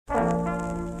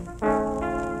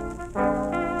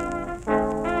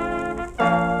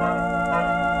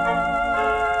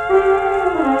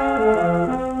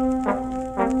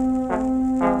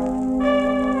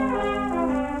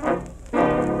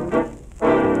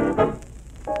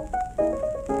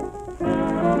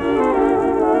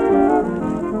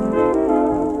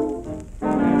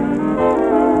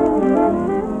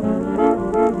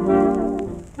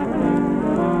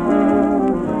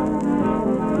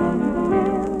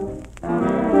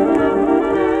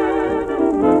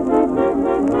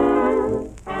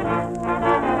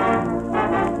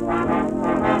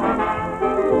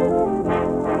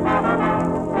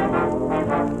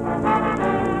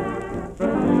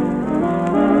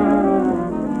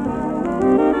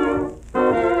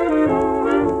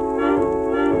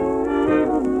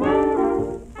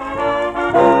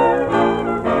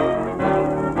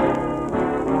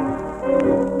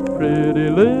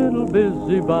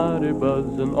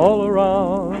buzzing all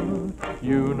around.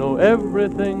 You know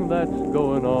everything that's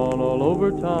going on all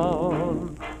over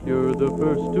town. You're the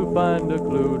first to find a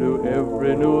clue to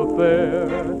every new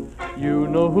affair. You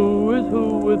know who is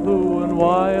who with who and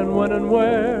why and when and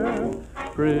where.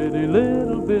 Pretty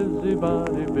little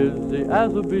busybody, busy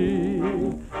as a bee.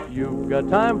 You've got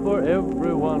time for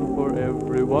everyone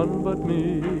but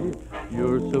me.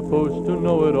 You're supposed to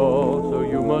know it all, so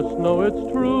you must know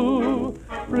it's true.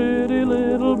 Pretty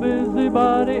little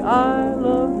busybody, I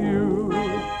love you.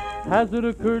 Has it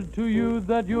occurred to you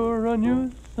that you're a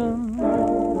nuisance?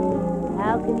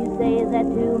 How can you say that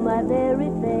to my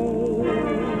very face?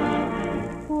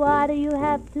 Why do you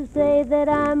have to say that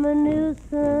I'm a nuisance?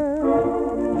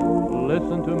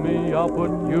 Listen to me, I'll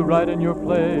put you right in your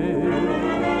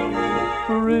place.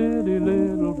 Pretty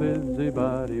little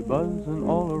busybody buzzing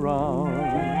all around.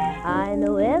 I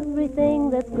know everything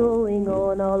that's going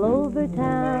on all over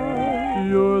town.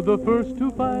 You're the first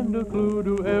to find a clue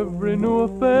to every new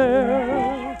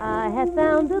affair. I have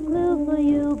found a clue for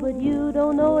you, but you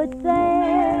don't know it's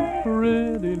there.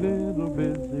 Pretty little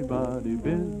busybody,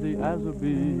 busy as a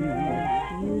bee.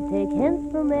 You take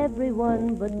hints from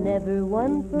everyone, but never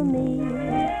one from me.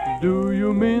 Do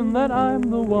you mean that I'm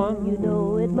the one? You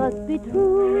know it must be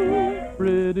true.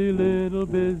 Pretty little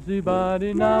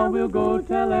busybody, now we'll go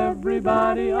tell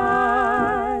everybody I